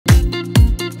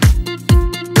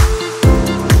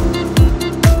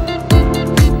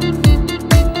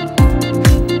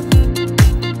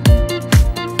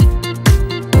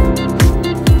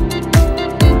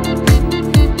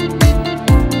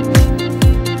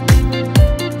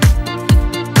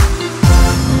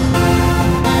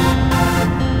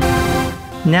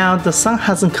Now, the sun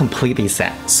hasn't completely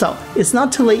set, so it's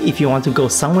not too late if you want to go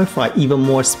somewhere for an even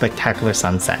more spectacular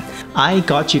sunset. I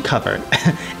got you covered.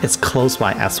 It's close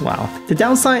by as well. The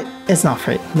downside is not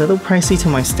free, a little pricey to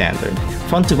my standard.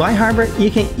 From Dubai Harbor, you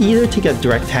can either take a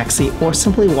direct taxi or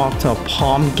simply walk to a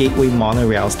Palm Gateway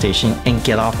monorail station and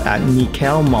get off at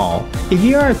Nikkel Mall. If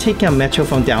you are taking a metro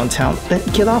from downtown, then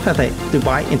get off at the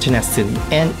Dubai Internet City,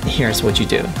 and here's what you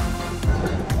do.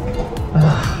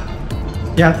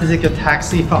 You have to take a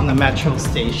taxi from the metro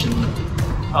station.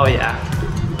 Oh yeah,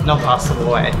 no possible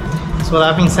way. So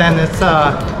that being said, let's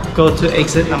go to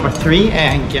exit number 3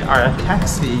 and get our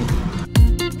taxi.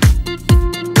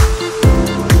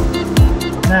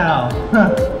 Now,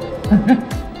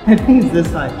 I think this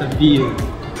is like the view.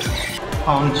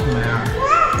 Palm Jumeirah.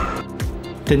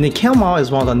 The Nikkel Mall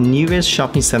is one of the newest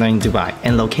shopping centers in Dubai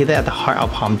and located at the heart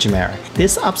of Palm Jumeirah.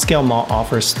 This upscale mall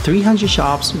offers 300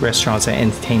 shops, restaurants, and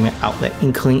entertainment outlets,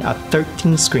 including a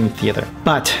 13-screen theater.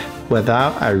 But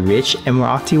without a rich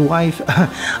Emirati wife,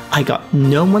 I got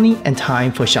no money and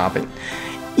time for shopping.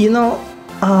 You know,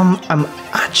 I'm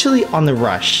actually on the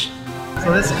rush.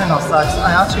 So this kind of sucks.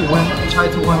 I actually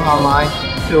tried to went online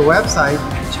to a website,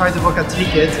 tried to book a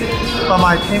ticket, but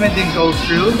my payment didn't go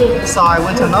through. So I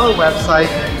went to another website,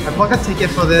 I booked a ticket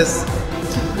for this,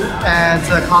 and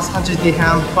it cost 100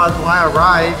 dirham. But when I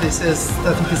arrived, the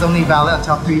ticket is only valid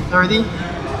until 3:30.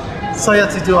 So you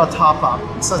have to do a top up.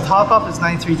 So top up is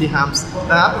 93 dirhams.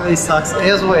 That really sucks. It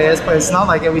is what it is, but it's not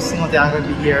like every single day I'm going to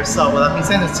be here. So what that means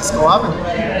is just go up and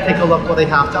take a look what they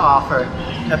have to offer.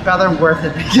 It better worth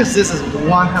it because this is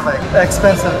one hell of an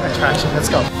expensive attraction. Let's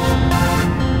go.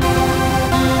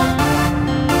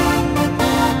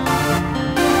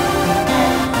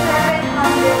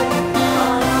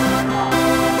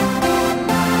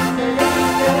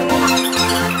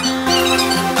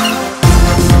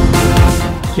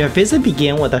 Your visit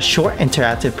began with a short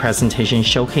interactive presentation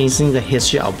showcasing the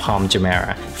history of Palm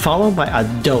Jumeirah, followed by a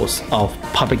dose of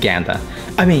propaganda.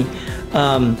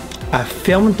 A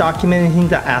film documenting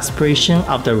the aspiration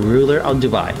of the ruler of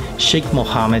Dubai, Sheikh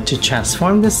Mohammed, to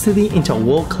transform the city into a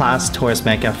world-class tourist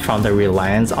mecca from the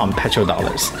reliance on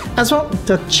petrodollars. As well,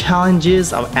 the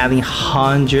challenges of adding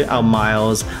hundreds of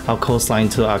miles of coastline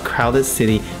to a crowded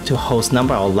city to host a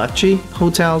number of luxury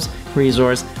hotels,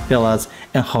 resorts, villas,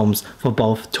 and homes for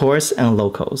both tourists and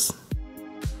locals.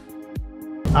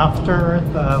 After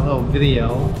the little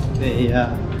video,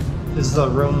 this is a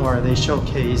room where they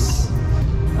showcase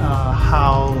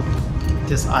how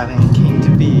this island came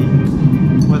to be,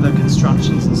 with the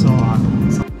constructions and so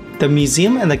on. The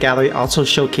museum and the gallery also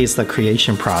showcase the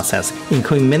creation process,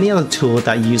 including many of the tools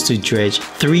that used to dredge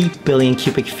 3 billion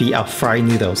cubic feet of fried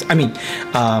noodles,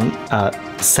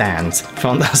 sands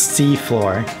from the sea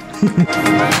floor.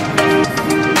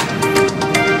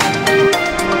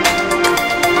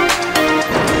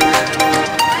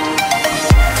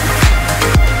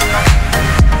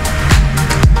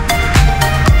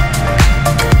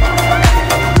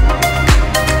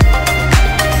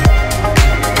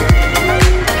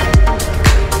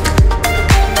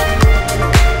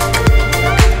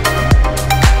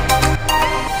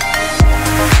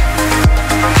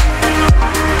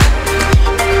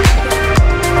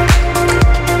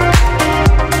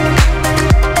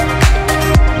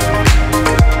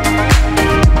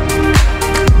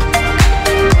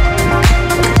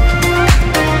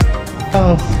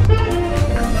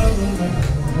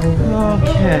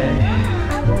 Okay,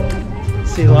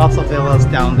 see lots of villas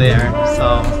down there,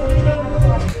 so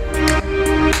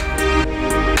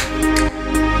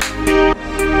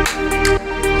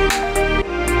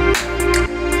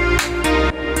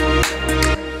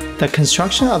the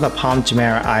construction of the Palm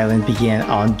Jumeirah Island began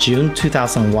on June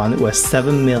 2001 with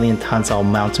 7 million tons of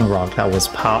mountain rock that was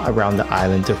piled around the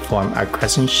island to form a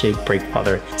crescent-shaped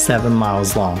breakwater 7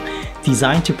 miles long,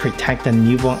 designed to protect the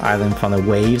newborn island from the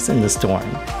waves and the storm.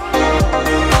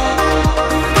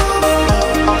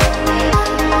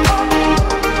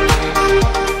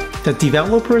 The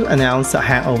developers announced the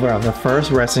handover of the first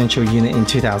residential unit in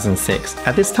 2006.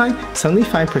 At this time,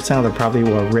 75% of the property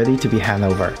were ready to be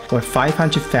handed over, with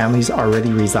 500 families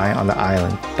already reside on the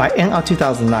island. By end of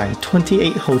 2009,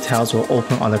 28 hotels were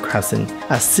open on the crescent.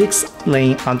 A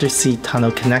 6-lane undersea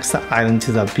tunnel connects the island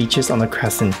to the beaches on the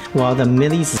crescent, while the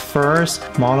Middle East's first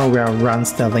monorail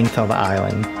runs the length of the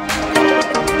island.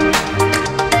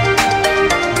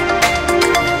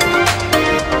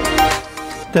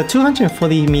 The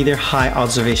 240-meter high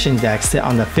observation deck sits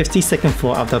on the 52nd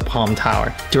floor of the Palm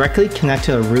Tower, directly connected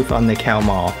to the roof of Nikkel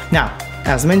Mall. Now,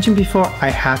 As mentioned before, I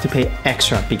had to pay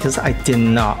extra because I did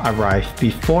not arrive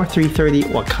before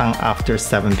 3:30 or come after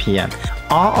 7 p.m.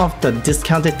 All of the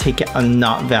discounted tickets are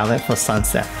not valid for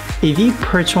sunset. If you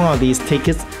purchase one of these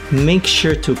tickets, make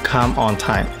sure to come on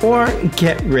time or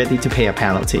get ready to pay a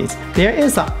penalty. There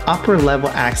is an upper level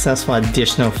access for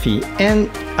additional fee and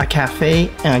a cafe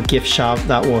and a gift shop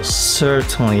that will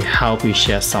certainly help you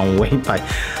share some weight by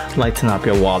lightening up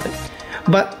your wallet.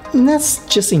 But let's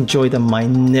just enjoy the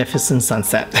magnificent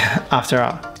sunset. After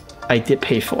all, I did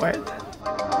pay for it.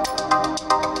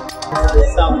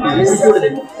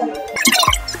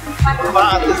 But I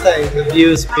have to say, the view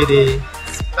is pretty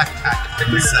spectacular,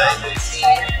 to say.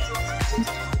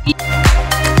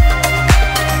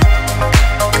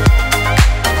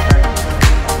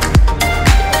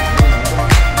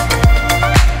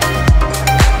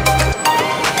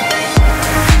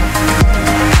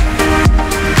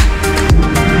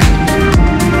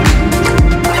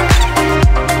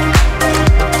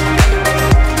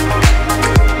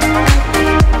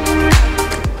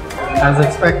 I was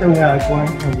expecting we are going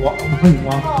to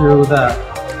walk through the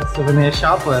souvenir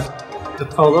shop with the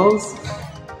photos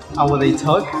of what they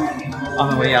took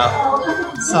on the way out.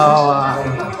 So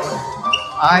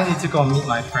I need to go meet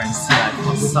my friends tonight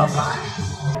for supper.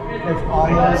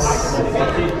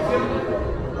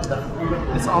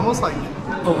 It's almost like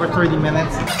over 30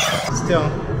 minutes. Still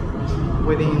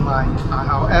waiting in line.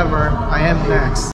 However, I am next.